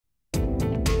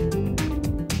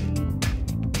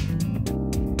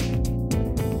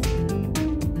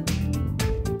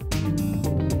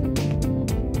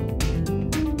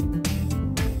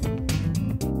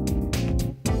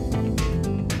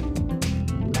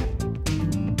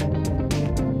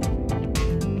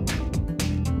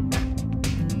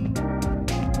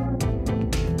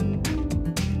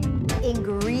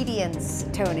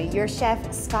Tony. Your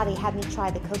chef, Scotty, had me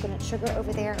try the coconut sugar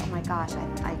over there. Oh my gosh,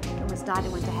 I almost died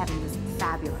and went to heaven. It was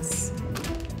fabulous.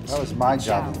 That was my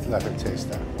job to let her taste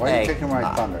that. Why are you taking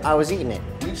my thunder? I was eating it.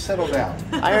 You settle down.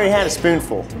 I already had a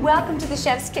spoonful. Welcome to the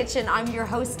Chef's Kitchen. I'm your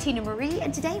host, Tina Marie,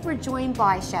 and today we're joined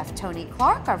by Chef Tony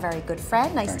Clark, our very good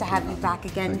friend. Nice to have you back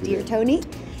again, dear Tony.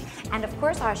 And of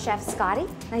course, our chef, Scotty.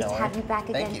 Nice to have you back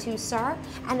again too, sir.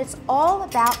 And it's all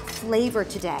about flavor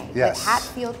today with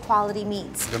Hatfield Quality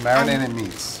Meats. The marinated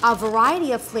meats. A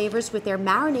variety of flavors with their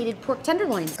marinated pork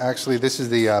tenderloins. Actually, this is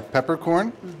the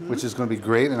peppercorn, which is going to be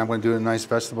great, and I'm going to do a nice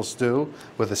vegetable stew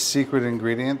with a secret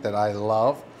ingredient that I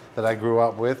love, that I grew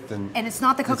up with. And it's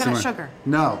not the coconut sugar?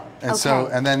 No. And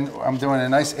and then I'm doing a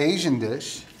nice Asian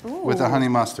dish with a honey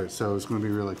mustard, so it's going to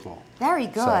be really cool. Very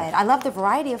good. I love the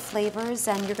variety of flavors,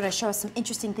 and you're going to show us some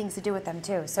interesting things to do with them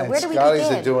too. So where do we begin?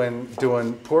 Scotty's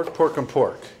doing pork, and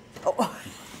pork. Oh.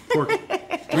 Pork.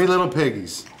 Three little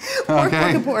piggies. Pork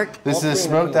and pork. This is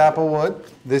smoked applewood.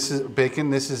 This is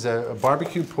bacon. This is a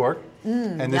barbecue pork.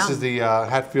 And this is the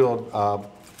Hatfield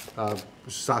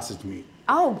sausage meat.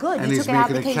 Oh, good. And you he's took it out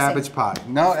making the a cabbage pie.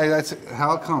 No, that's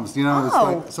how it comes. You know, it's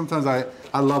like, sometimes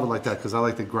I love it like that because I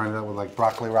like to grind it up with like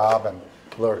broccoli rabe and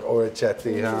orecchiette.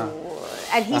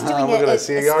 And he's doing look it. at this.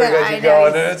 See, you already got you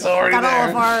going, and it's already got there. All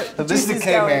of our this is the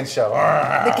caveman show.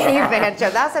 The caveman show.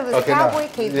 That's it. Cowboy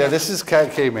caveman. Yeah, this is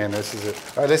caveman. This is it.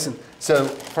 All right, listen. So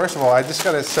first of all, I just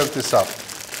got to soak this up.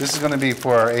 This is going to be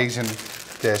for our Asian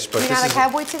dish, but you're not a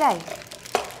cowboy today.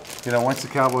 You know, once a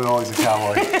cowboy, always a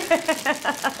cowboy. I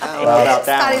don't know about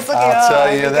that. I'll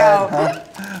tell you that.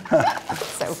 Huh?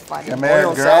 So funny.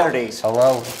 Oil Saturdays.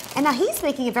 Hello. And now he's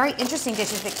making a very interesting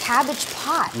dish. It's the cabbage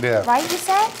pie. Yeah. Right, you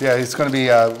said? Yeah, it's going to be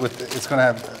it's going to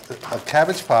have a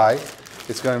cabbage pie.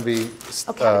 It's going to be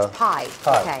cabbage pie.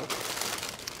 Okay.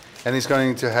 And he's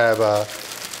going to have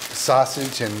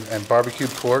sausage and barbecued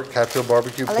pork, Hatfield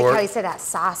barbecue pork. I like how you said that,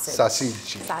 sausage.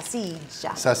 Sausage.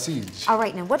 Sausage. All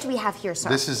right, now what do we have here, sir?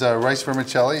 This is rice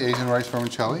vermicelli, Asian rice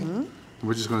vermicelli.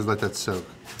 We're just going to let that soak.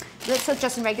 Let it soak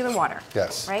just in regular water.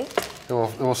 Yes. Right? It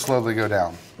will slowly go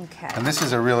down. Okay. And this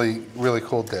is a really, really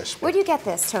cool dish. Where do you get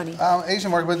this, Tony?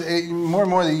 Asian market, but more and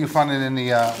more that you find it in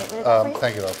the,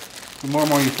 thank you, love. More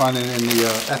and more you find it in the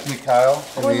ethnic aisle.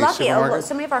 We're lucky.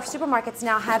 So many of our supermarkets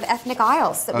now have ethnic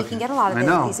aisles that we can get a lot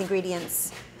of these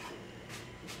ingredients.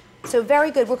 So very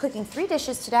good. We're cooking 3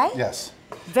 dishes today. Yes.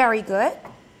 Very good.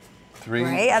 Three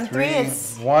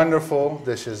it's wonderful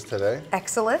dishes today.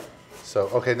 Excellent. So,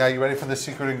 okay, now you ready for the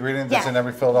secret ingredient that's in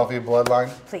every Philadelphia bloodline?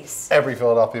 Please. Every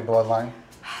Philadelphia bloodline.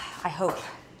 I hope.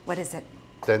 What is it?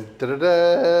 Dun, da, da,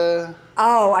 da.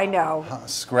 Oh, I know.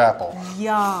 Scrapple.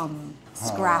 Yum.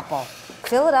 Scrapple.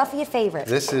 Philadelphia favorite.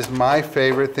 This is my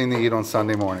favorite thing to eat on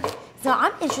Sunday morning. So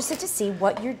I'm interested to see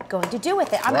what you're going to do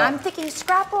with it. I'm thinking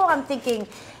scrapple. I'm thinking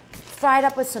fried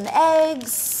up with some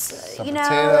eggs,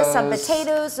 some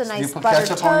potatoes, a nice buttered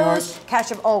toast. On yours?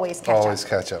 Ketchup, always ketchup. Always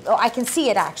ketchup. Oh, I can see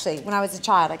it actually. When I was a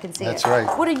child, I can see it. That's right.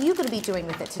 What are you going to be doing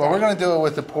with it today? Well, we're going to do it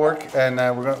with the pork and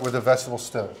with a vegetable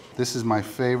stew. This is my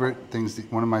favorite things,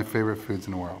 one of my favorite foods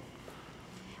in the world.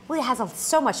 Well, it has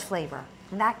so much flavor,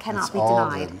 and that cannot be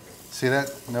all denied. good. See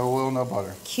that? No oil, no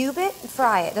butter. Cube it and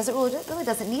fry it. It really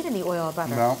doesn't need any oil or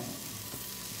butter. No.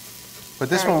 But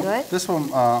this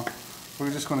one,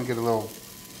 we're just going to get a little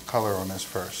color on this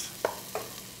first.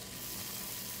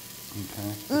 Okay.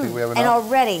 I think we have enough? And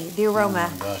already the aroma.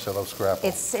 Oh my gosh, I love scrapple.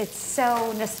 It's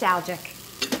so nostalgic.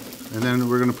 And then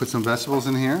we're going to put some vegetables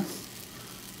in here.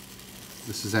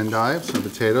 This is endive, some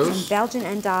potatoes. Some Belgian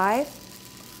endive.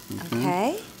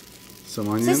 Okay. Some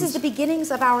onions. So this is the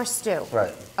beginnings of our stew.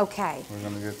 Right. Okay. We're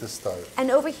going to get this started. And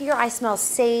over here I smell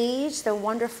sage, the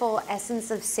wonderful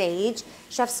essence of sage.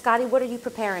 Chef Scotty, what are you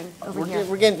preparing over here?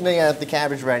 We're getting the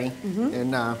cabbage ready.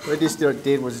 And what I just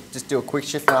did was just do a quick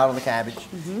shift out on the cabbage.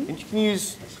 And you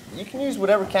can use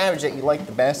whatever cabbage that you like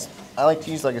the best. I like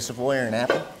to use like a Savoy or an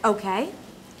apple. Okay.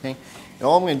 Okay. And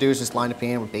all I'm going to do is just line the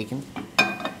pan with bacon.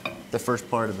 The first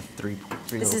part of the three little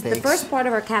pigs. This is the first part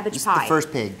of our cabbage pie. The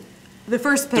first pig. The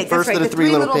first pig, that's right, the three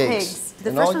little pigs.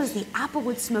 The first one is the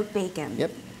applewood smoked bacon.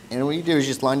 Yep. And what you do is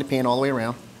just line the pan all the way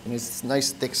around. And it's this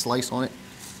nice thick slice on it.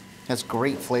 Has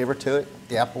great flavor to it,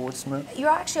 the applewood smoke. You're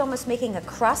actually almost making a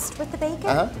crust with the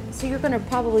bacon? So you're going to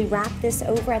probably wrap this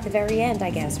over at the very end,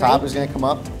 I guess, right? Top is going to come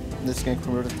up, and this is going to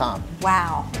come over the top.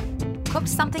 Wow. Cooked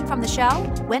something from the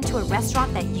show? Went to a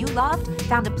restaurant that you loved?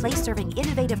 Found a place serving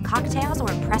innovative cocktails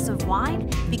or impressive wine?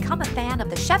 Become a fan of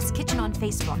the Chef's Kitchen on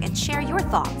Facebook and share your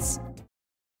thoughts.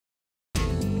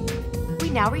 We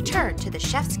now return to the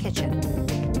Chef's Kitchen.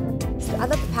 I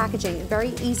love the packaging. Very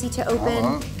easy to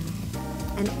open.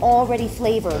 and already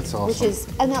flavored. That's awesome. Which is,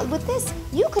 and now with this,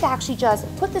 you could actually just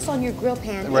put this on your grill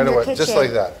pan Right in your away, kitchen. just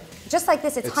like that. Just like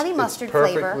this, it's honey mustard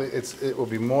flavor. It will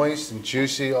be moist and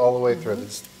juicy all the way through.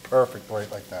 It's perfect right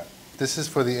like that. This is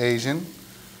for the Asian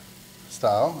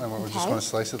style, and we're just going to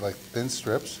slice it like thin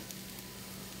strips.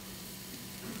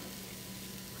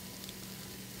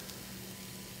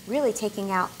 Really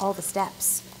taking out all the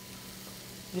steps.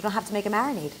 You don't have to make a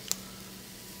marinade.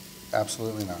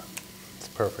 Absolutely not. It's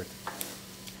perfect.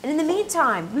 And in the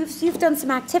meantime, you've done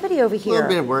some activity over here. A little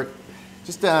bit of work.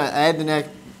 Just add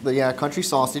the country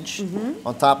sausage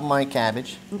on top of my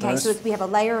cabbage. Okay, so we have a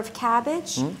layer of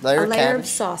cabbage, layer a of layer cabbage, of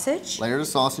sausage. layer of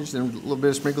sausage, then a little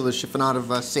bit of sprinkle of chiffonade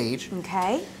of sage.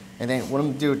 Okay. And then what I'm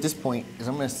going to do at this point is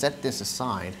I'm going to set this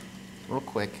aside real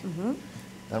quick. Then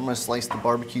I'm going to slice the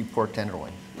barbecue pork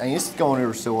tenderloin. And this is going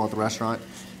over so well at the restaurant.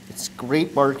 It's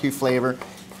great barbecue flavor.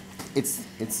 It's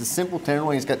a simple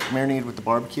tenderloin. It's got marinated with the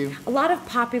barbecue. A lot of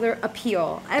popular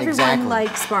appeal. Everyone Exactly.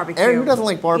 likes barbecue. Who doesn't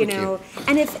like barbecue? You know,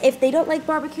 and if they don't like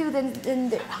barbecue, then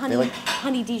the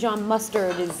honey Dijon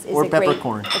mustard is Or a great,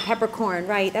 peppercorn. or peppercorn,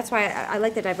 right? That's why I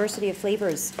like the diversity of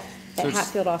flavors that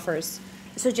Hatfield offers.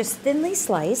 So just thinly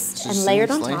sliced and layered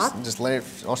on top. And just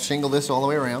I'll shingle this all the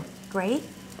way around. Great.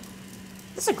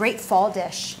 This is a great fall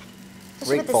dish.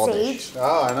 Especially Great with fall the dish. sage.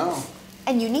 Oh, I know.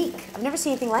 And unique. I've never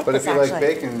seen anything like But this, if you actually. like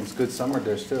bacon, it's a good summer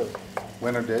dish too.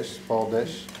 Winter dish, fall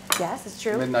dish, Yes, it's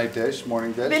true. midnight dish,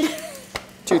 morning dish.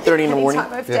 2:30 in the Any morning.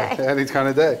 time of Yeah, day. any kind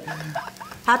of day.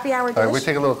 Happy hour dish. All right, we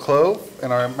take a little clove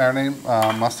in our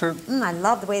marinade mustard, I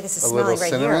love the way this is a smelling little right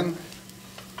cinnamon,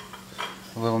 here.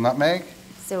 a little nutmeg,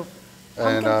 So,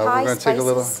 and pumpkin pie we're going to take a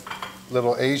spices.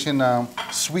 little Asian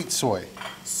sweet soy.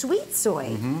 Sweet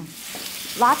soy.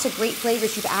 Lots of great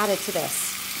flavors you've added to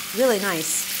this. Really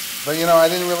nice. But you know, I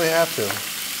didn't really have to.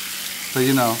 But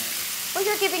you know, Well,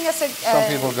 you're giving us some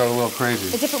people go a little a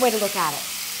crazy. different way to look at it.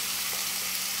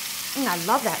 I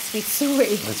love that sweet soy.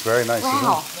 It's very nice,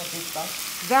 Wow. isn't it?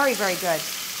 Very, very good.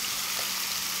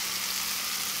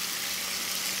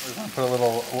 We're going to put a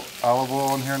little olive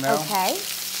oil in here now. Okay.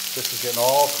 This is getting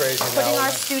all crazy now. Putting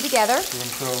our stew together. We're going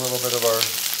to put a little bit of our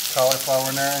cauliflower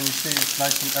in there, and you see it's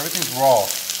nice and everything's raw.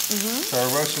 So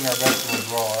we're roasting our vegetables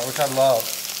raw, which I love.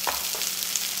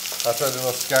 I'll throw the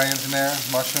little scallions in there,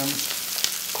 mushrooms.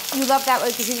 You love that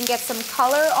because you can get some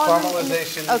color on them.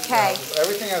 Caramelization. Okay.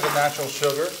 Everything has a natural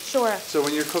sugar. Sure. So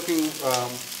when you're cooking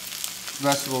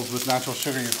vegetables with natural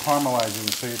sugar, you're caramelizing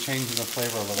them, so you're changing the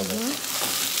flavor a little bit.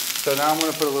 So now I'm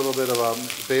going to put a little bit of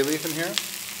bay leaf in here.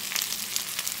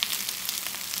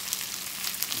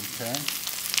 Okay.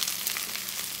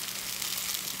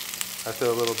 I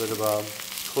throw a little bit of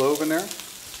clove in there.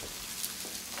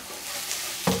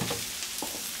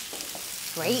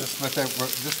 Great. Just let that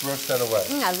just roast that away.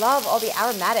 I love all the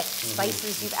aromatic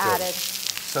spices you've added.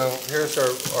 So here's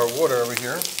our water over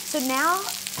here. So now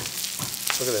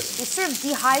Look at this. you sort of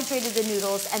dehydrated the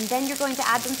noodles, and then you're going to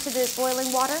add them to the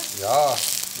boiling water? Yeah,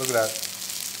 look at that.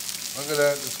 Look at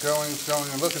that. It's going,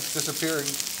 and look, it's disappearing.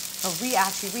 Oh, we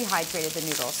actually rehydrated the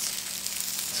noodles.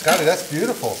 Scotty, that's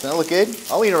beautiful. Does that look good?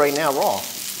 I'll eat it right now raw.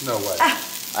 No way.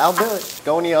 I'll do it.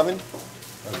 Go in the oven.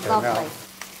 Okay, Lovely. now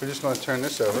we're just going to turn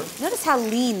this over. Notice how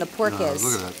lean the pork is.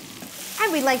 Look at that.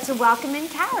 And we'd like to welcome in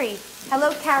Carrie.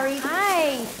 Hello, Carrie.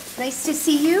 Hi. Nice to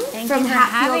see you. Thank from you for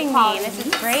Hatfield having me. Quality This is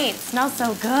Meats. great. It smells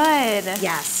so good.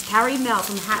 Yes, Carrie Mel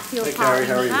from Hatfield Hey, Carrie, Quality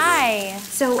how are you? Meats. Hi.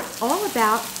 So all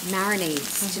about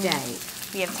marinades today.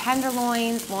 We have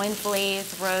tenderloins, loin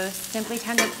fillets, roast, simply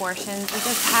tender portions. We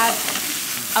just have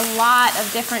a lot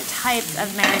of different types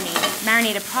of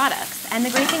marinated products. And the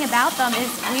great thing about them is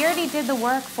we already did the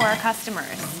work for our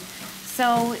customers.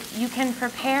 So you can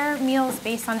prepare meals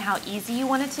based on how easy you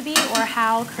want it to be or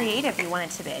how creative you want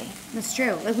it to be. That's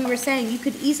true. Like we were saying, you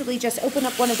could easily just open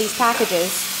up one of these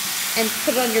packages and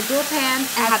put it on your grill pan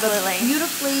and Absolutely. have a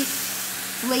beautifully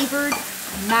flavored,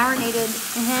 marinated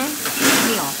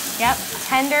meal. Yep,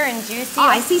 tender and juicy. Oh,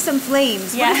 I see some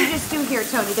flames. Yeah. What did you just do here,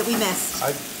 Tony, that we missed?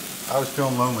 I was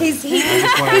feeling lonely. He I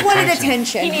just wanted wanted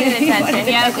attention. You needed attention.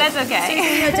 Yes, that's okay.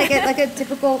 You know, take it like a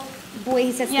typical boy,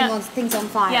 he sets Yeah. things on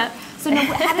fire. Yeah. So now,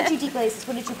 how did you deglaze this?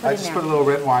 What did you put I in just there? put a little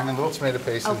red wine and a little tomato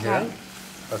paste in Okay. here.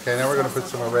 Okay, now we're going to put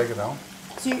some oregano.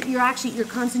 So you're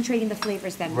concentrating the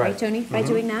flavors then, right, Right. Tony? By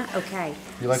doing that? Okay.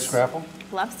 You like scrapple?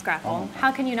 Love scrapple.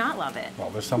 How can you not love it? Well,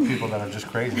 there's some people that are just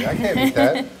crazy. I can't eat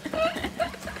that.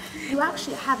 You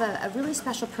actually have a really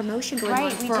special promotion going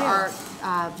Right, on we for do.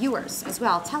 our viewers as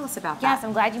well. Tell us about Yes, that.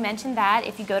 I'm glad you mentioned that.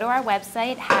 If you go to our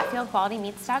website,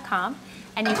 HatfieldQualityMeats.com,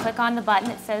 and you click on the button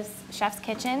that says Chef's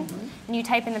Kitchen, and you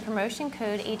type in the promotion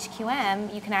code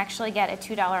HQM, you can actually get a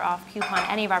 $2 off coupon on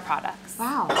any of our products.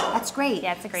 Wow, that's great.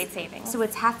 Yeah, it's a great savings. So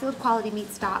it's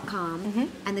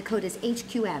HatfieldQualityMeats.com, and the code is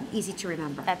HQM, easy to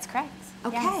remember. That's correct.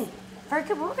 Okay, Yes. very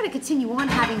good. We're going to continue on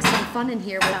having some fun in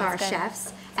here with Sounds our good. chefs,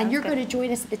 and Sounds you're good. going to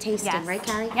join us at the tasting, Yes. right,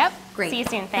 Carrie? Yep. Great. See you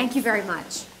soon. Thank Thanks. you very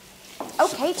much.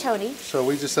 Okay, Tony. So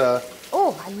we just,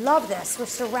 Oh, I love this. We're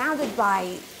surrounded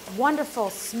by wonderful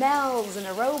smells and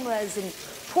aromas and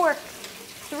pork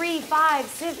 3, 5,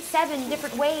 6, 7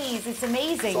 different ways. It's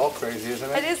amazing. it's all crazy, isn't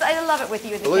it? It is. I love it with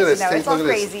you in the But look at kitchen, this. though. It's all Look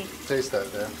at this. crazy. Taste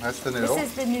that there. That's the This noodle.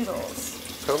 is the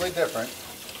noodles. Totally different.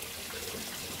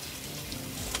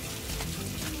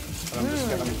 But I'm just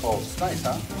getting them cold. It's nice,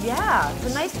 huh? Yeah, it's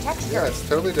a nice texture. Yeah, it's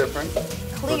totally different.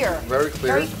 Clear. But very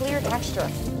clear. Very clear texture.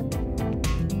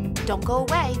 Don't go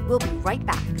away, we'll be right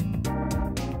back.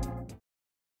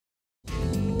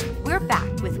 We're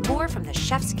back with more from the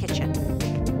chef's kitchen.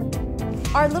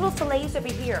 Our little fillets over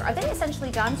here, are they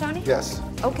essentially done, Tony? Yes.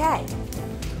 Okay.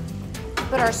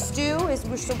 But our stew is,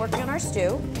 we're still working on our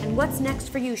stew. And what's next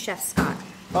for you, Chef Scott?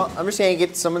 Well, I'm just going to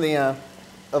get some of the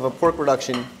of a pork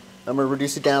reduction. I'm going to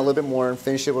reduce it down a little bit more and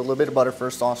finish it with a little bit of butter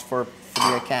first sauce for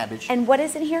the cabbage. And what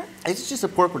is in here? It's just a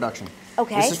pork reduction.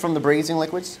 Okay. This is from the braising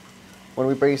liquids. When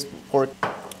we braised pork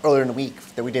earlier in the week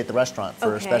that we did at the restaurant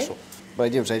for a Okay. special. What I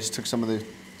did was I just took some of the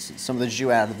jus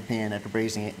out of the pan after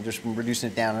braising it and just reducing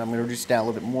it down. And I'm going to reduce it down a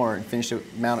little bit more and finish it,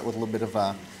 mount it with a little bit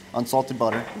of unsalted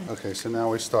butter. Okay, so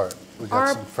now we start. We got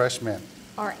Our- some fresh mint.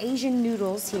 Our Asian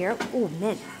noodles here. Oh,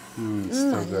 mint. It's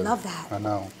so I good. love that. I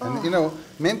know. And you know,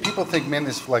 mint, people think mint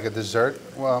is like a dessert.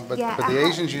 Well, but, Yeah, but the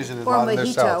Asians use it a or lot in their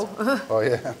mojito. salads. Oh,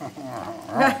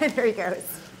 yeah. There he goes.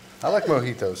 I like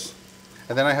mojitos.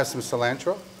 And then I have some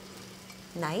cilantro,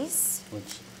 Nice.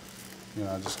 which, you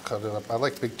know, I just cut it up. I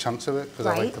like big chunks of it because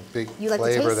Right. I like the big You like to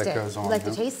flavor taste that it. goes on. You like to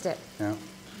know? taste it. Yeah.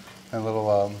 And a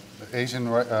little Asian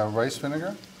rice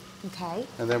vinegar. Okay.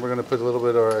 And then we're going to put a little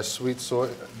bit of our sweet soy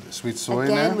in there.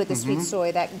 Again, with the sweet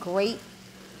soy, that great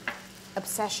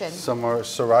obsession. Some more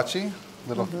sriracha,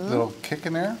 Mm-hmm. little kick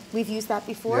in there. We've used that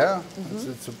before. Yeah,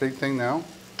 it's a big thing now.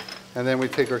 And then we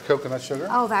take our coconut sugar.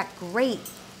 Oh, that great.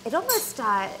 It almost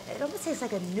tastes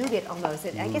like a nougat almost.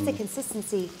 I guess the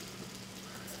consistency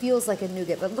feels like a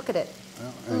nougat, but look at it.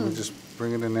 Yeah, and we just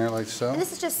bring it in there like so. And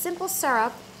this is just simple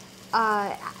syrup,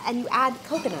 and you add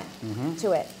coconut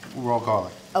to it. Raw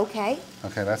garlic. Okay.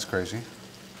 Okay, that's crazy.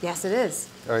 Yes, it is.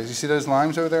 All right, you see those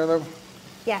limes over there, though?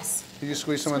 Yes. Can you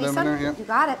squeeze some of Squeeze them in some? there? Yeah. You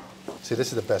got it. See, this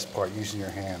is the best part, using your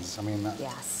hands. I mean,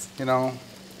 Yes. you know,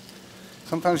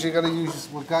 sometimes you got to use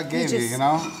what God gave you, just you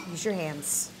know? Use your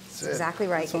hands. That's it. exactly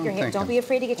right. That's Get what your I'm hand, don't thinking. be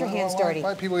afraid to get your hands dirty.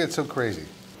 Why people get so crazy?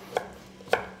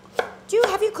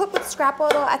 Have you cooked with scrapple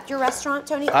at all at your restaurant,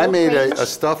 Tony? I Old made range? a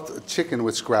stuffed chicken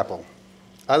with scrapple.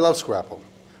 I love scrapple.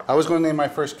 I was going to name my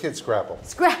first kid Scrapple.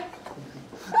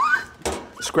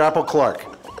 Scrapple Clark.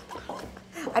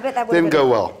 I bet that would Didn't go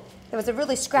well. It was a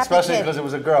really scrappy Especially kid. because it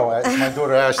was a girl. It's my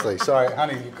daughter Ashley. Sorry,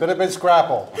 honey, you could have been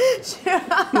Scrapple.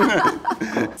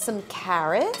 Some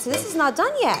carrots. This is not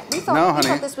done yet. We thought, No, we honey.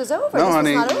 thought this was over. No, this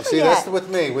honey. was not over See, yet. that's with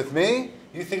me. With me,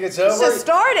 you think it's over? It's just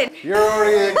started. You're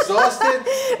already exhausted.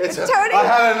 Tony. I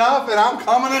had enough, and I'm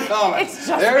coming and coming. It's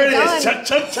just there it begun.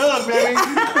 is. Chug, baby.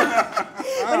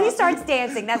 When he starts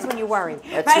dancing, that's when you worry.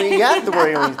 That's when you got to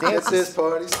worry when he's Gets dancing. this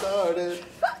party started.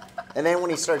 And then when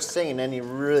he starts singing, then you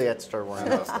really have to start worrying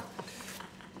about stuff.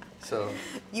 So,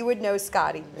 You would know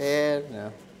Scotty. Yeah,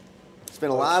 no. It's been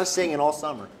a lot of singing all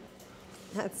summer.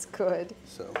 That's good.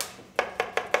 so,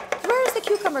 Where's the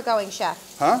cucumber going,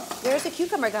 Chef? huh? Where's the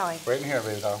cucumber going? Right in here,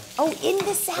 baby doll. Oh, in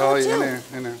the salad Oh, too. yeah, in there,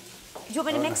 in there. Do you want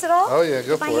me to mix it all? Oh yeah,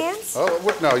 go with for my it. hands?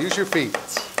 Oh, no, use your feet.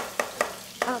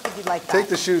 I don't think you'd like that. Take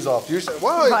the shoes off.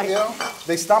 Well, Right. you know,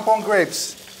 they stomp on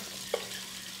grapes.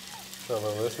 So a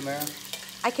little this in there.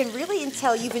 I can really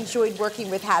tell you've enjoyed working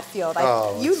with Hatfield.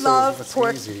 You it's love it's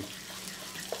pork. Easy.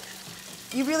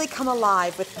 You really come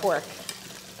alive with pork.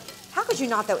 How could you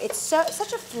not, though? It's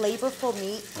such a flavorful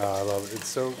meat. Oh, I love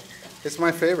it. It's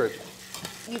my favorite.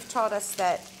 You've taught us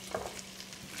that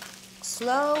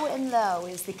slow and low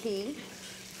is the key.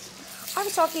 I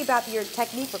was talking about your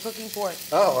technique for cooking pork.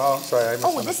 Oh, I'm sorry. I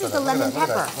Oh, this is misunderstood the that. lemon Look at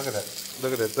that, pepper. Look at that.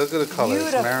 Look at it. Look at the color. It's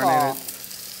Beautiful. marinated.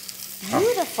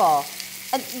 Beautiful.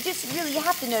 And you just really, you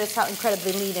have to notice how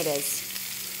incredibly lean it is.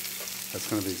 That's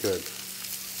going to be good.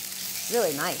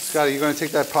 Really nice. Scotty, you going to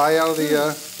take that pie out of the...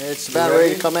 It's about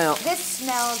ready to come out. This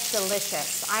smells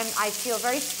delicious. I feel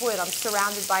very spoiled. I'm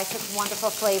surrounded by such wonderful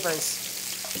flavors.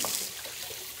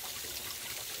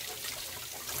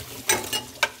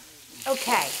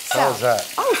 Okay, so. How was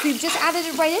that? Oh, so you've just added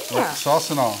it right in there. Look, sauce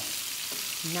and all.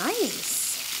 Nice.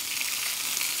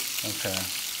 Okay.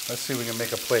 Let's see if we can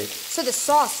make a plate. So the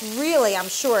sauce really, I'm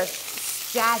sure,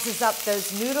 jazzes up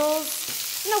those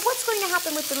noodles. You know, what's going to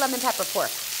happen with the lemon pepper pork?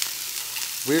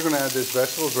 We're going to add this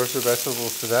vegetables, roasted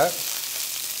vegetables to that.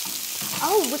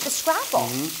 Oh, with the scrapple.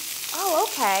 Oh,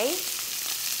 okay.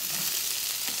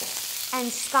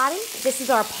 And Scotty, this is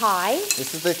our pie.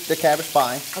 This is the cabbage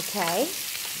pie. Okay.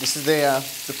 This is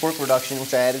the pork reduction,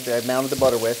 which I mounted the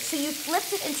butter with. So you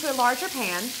flipped it into a larger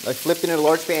pan. I flipped it in a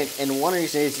large pan, and one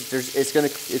reason is it's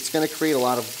gonna create a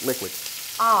lot of liquid.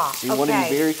 Ah, So you want to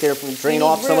be very careful and drain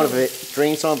off some of it.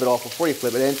 Drain some of it off before you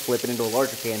flip it, and then flip it into a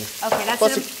larger pan. Okay, that's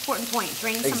an important point.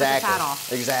 Drain some of the fat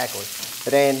off. Exactly.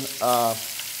 But then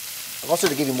also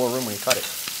to give you more room when you cut it.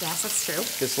 Yes, that's true.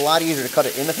 It's a lot easier to cut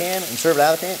it in the pan and serve it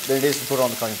out of the pan than it is to put it on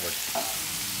the cutting board.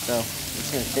 So I'm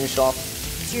just gonna finish off.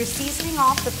 So you're seasoning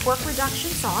off the pork reduction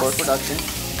sauce. Pork reduction.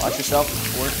 Watch yourself.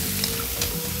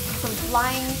 Some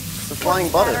flying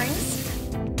butter.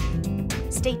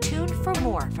 spatterings. Stay tuned for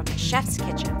more from the Chef's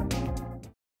Kitchen.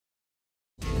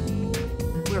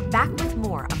 We're back with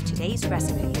more of today's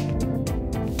recipe.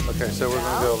 Okay, so we're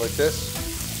going to go like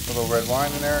this. A little red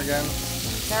wine in there again.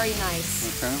 Very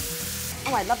nice.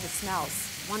 Okay. Oh, I love the smells.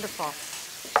 Wonderful.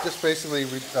 Just basically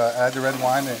add the red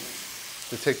wine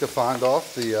to take the fond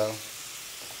off.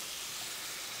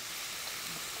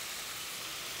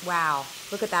 Wow,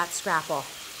 look at that scrapple.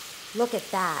 Look at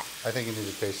that. I think you need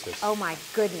to taste this. Oh my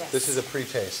goodness. This is a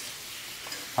pre-taste.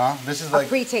 Huh? This is like a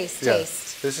pre-taste yeah,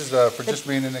 taste. This is for just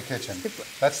being in the kitchen.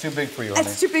 That's too big for you, honey.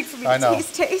 That's too big for me I to know.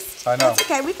 taste. I know. That's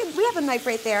okay. We have a knife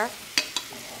right there.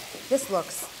 This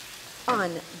looks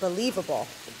unbelievable.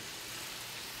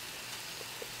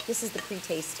 This is the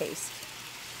pre-taste taste.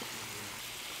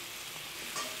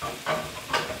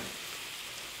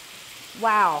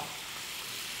 Wow.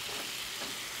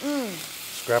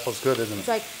 Scrapple's good, isn't it? It's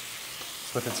like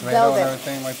with the tomato velvet. and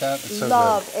everything like that. It's so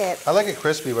Love good. it. I like it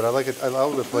crispy, but I like it. I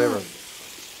love the flavor.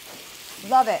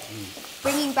 Love it.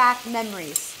 Bringing back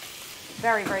memories.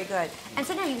 Very, very good. And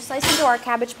so now you slice into our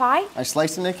cabbage pie. I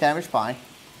sliced in the cabbage pie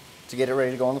to get it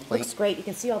ready to go on the plate. Looks great. You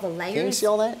can see all the layers. Can you see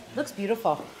all that? Looks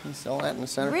beautiful. Can you see all that in the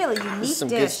center? Really This unique is some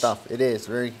dish. good stuff. It is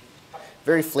very,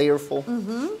 very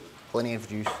flavorful. Plenty of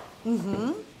juice.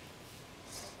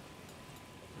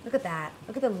 Look at that.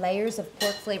 Look at the layers of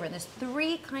pork flavor. And there's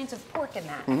 3 kinds of pork in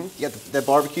that. You got the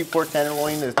barbecue pork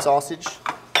tenderloin, the sausage,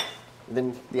 and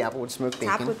then the applewood smoked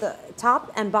bacon.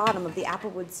 Top and bottom of the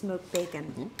applewood smoked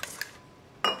bacon.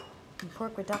 And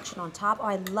pork reduction on top. Oh,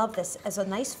 I love this. As a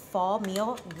nice fall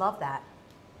meal, love that.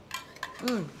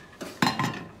 Now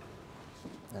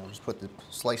we'll just put the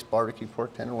sliced barbecue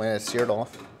pork tenderloin that's seared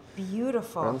off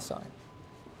Beautiful. on the side.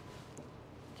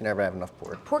 You can never have enough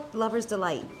pork. Pork lover's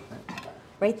delight.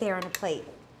 Right there on a plate.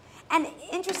 And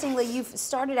interestingly, you've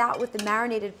started out with the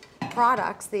marinated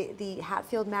products, the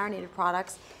Hatfield marinated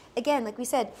products. Again, like we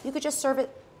said, you could just serve it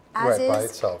as Right, is. by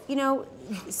itself. You know,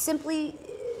 simply,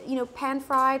 you know, pan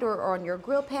fried or on your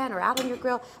grill pan or out on your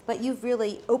grill. But you've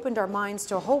really opened our minds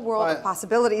to a whole world of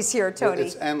possibilities here, Tony.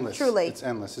 It's endless. Truly. It's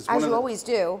endless. It's as you always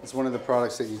do. It's one of the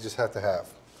products that you just have to have.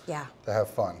 Yeah. To have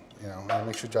fun, you know, and it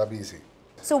makes your job easy.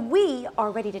 So we are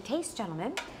ready to taste,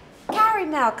 gentlemen. Carrie,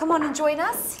 Mel, come on and join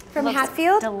us from Looks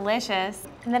Hatfield. Delicious.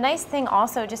 And the nice thing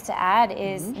also, just to add,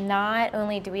 is not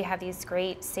only do we have these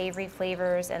great savory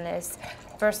flavors and this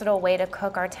versatile way to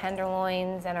cook our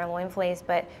tenderloins and our loin fillets,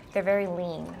 but they're very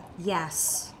lean.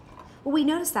 Yes. Well, we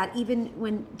noticed that even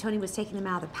when Tony was taking them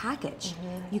out of the package,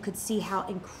 you could see how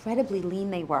incredibly lean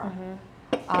they were,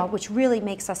 which really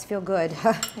makes us feel good.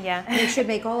 Yeah. And it should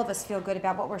make all of us feel good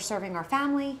about what we're serving our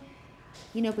family,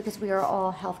 you know, because we are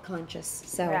all health conscious.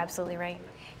 So You're absolutely right.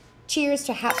 cheers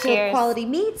to Hatfield Cheers. Quality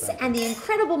Meats and the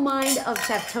incredible mind of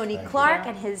Chef Tony Clark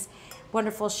and his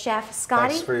wonderful chef,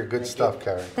 Scotty. Thanks for your good stuff,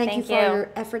 Carrie. Thank you for your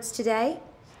efforts today.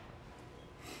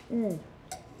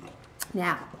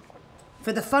 Now,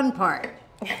 for the fun part,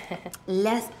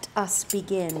 let us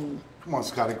begin. Come on,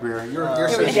 Scotty Greer. You're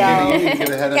so we skinny. go. You need to get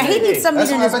ahead of Yeah, me. he needs something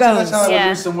in his I bet you that's bones. how I would Yeah.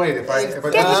 lose some weight if I I put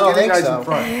the don't skinny think guys so. in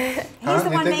front. He's the You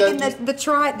one think making that- the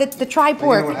tri You know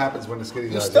pork. what happens when the skinny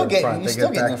guys still are in getting- front? you're They still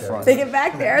get getting back in there. front. They get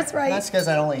back there, that's right. That's because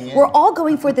I only eat. We're all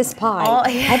going for this pie. All-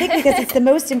 I think because it's the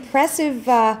most impressive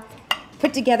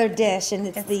put together dish, and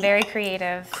it's It's the very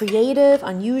creative. creative,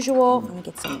 unusual. Let me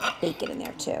get some bacon in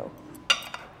there too.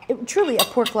 Truly a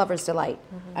pork lover's delight.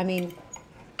 I mean,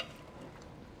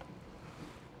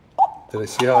 Did I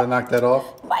see how I knocked that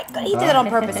off? my God, he did it on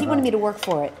purpose. He wanted me to work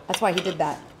for it. That's why he did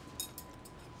that.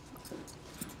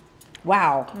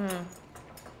 Wow.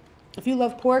 If you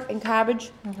love pork and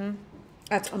cabbage,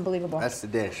 that's unbelievable. That's the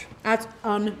dish. That's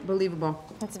unbelievable.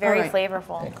 It's very All right.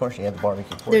 flavorful. And of course, you have the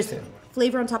barbecue pork There's too.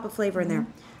 flavor on top of flavor in there.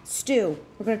 stew.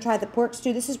 We're going to try the pork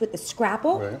stew. This is with the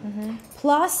scrapple. Right.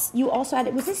 Plus, you also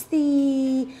added, was this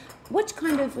the, which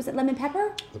kind of, was it lemon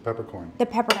pepper? The peppercorn. The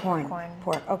peppercorn Peppercorn.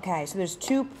 pork. Okay, so there's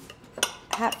 2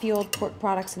 Hatfield pork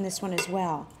products in this one as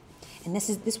well. And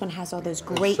this one has all those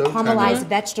great so caramelized tender.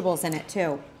 vegetables in it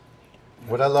too.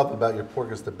 What I love about your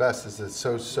pork is the best is it's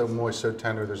so moist, so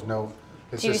tender. There's no,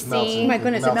 it just Juicy. melts. Oh my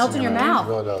goodness, it melts in your mouth. It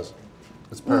really does.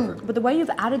 It's perfect. But the way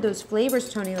you've added those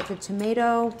flavors, Tony, like the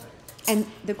tomato and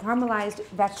the caramelized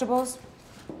vegetables,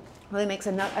 really makes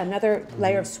another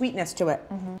layer of sweetness to it.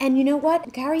 And you know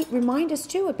what, Carrie, remind us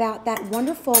too about that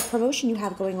wonderful promotion you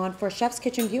have going on for Chef's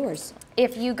Kitchen viewers.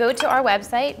 If you go to our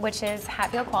website, which is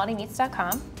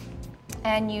hatfieldqualitymeats.com,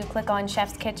 and you click on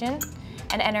Chef's Kitchen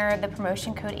and enter the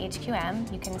promotion code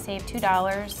HQM, you can save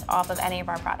 $2 off of any of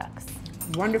our products.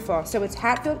 Wonderful. So it's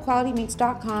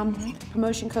hatfieldqualitymeats.com,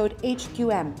 promotion code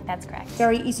HQM. That's correct.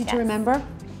 Very easy to Yes. remember.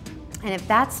 And if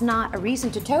that's not a reason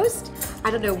to toast,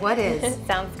 I don't know what is.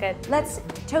 Sounds good. Let's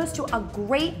toast to a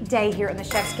great day here in the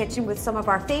Chef's Kitchen with some of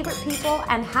our favorite people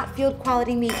and Hatfield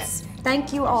Quality Meats.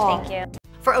 Thank you all. Thank you.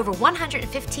 For over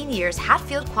 115 years,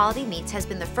 Hatfield Quality Meats has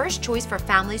been the first choice for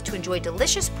families to enjoy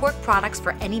delicious pork products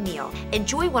for any meal.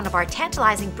 Enjoy one of our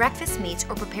tantalizing breakfast meats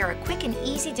or prepare a quick and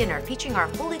easy dinner featuring our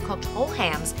fully cooked whole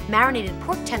hams, marinated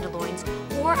pork tenderloins,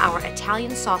 or our Italian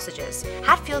sausages.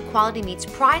 Hatfield Quality Meats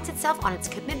prides itself on its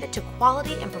commitment to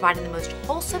quality and providing the most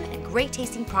wholesome and great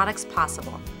tasting products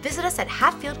possible. Visit us at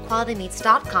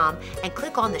hatfieldqualitymeats.com and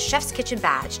click on the Chef's Kitchen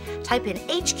badge. Type in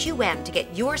HQM to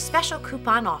get your special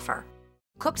coupon offer.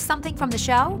 Cooked something from the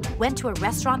show? Went to a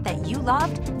restaurant that you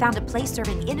loved? Found a place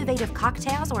serving innovative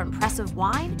cocktails or impressive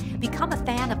wine? Become a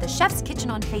fan of the Chef's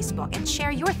Kitchen on Facebook and share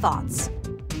your thoughts.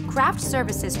 Craft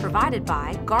services provided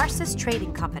by Garces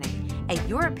Trading Company, a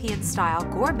European-style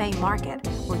gourmet market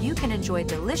where you can enjoy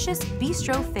delicious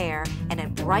bistro fare in a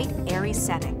bright, airy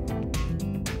setting.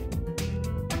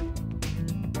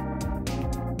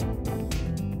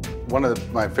 One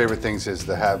of my favorite things is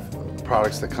to have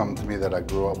products that come to me that I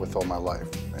grew up with all my life.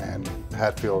 And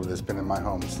Hatfield has been in my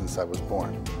home since I was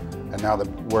born. And now to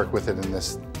work with it in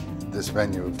this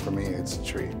venue, for me, it's a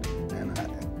treat. And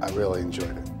I really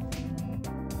enjoyed it.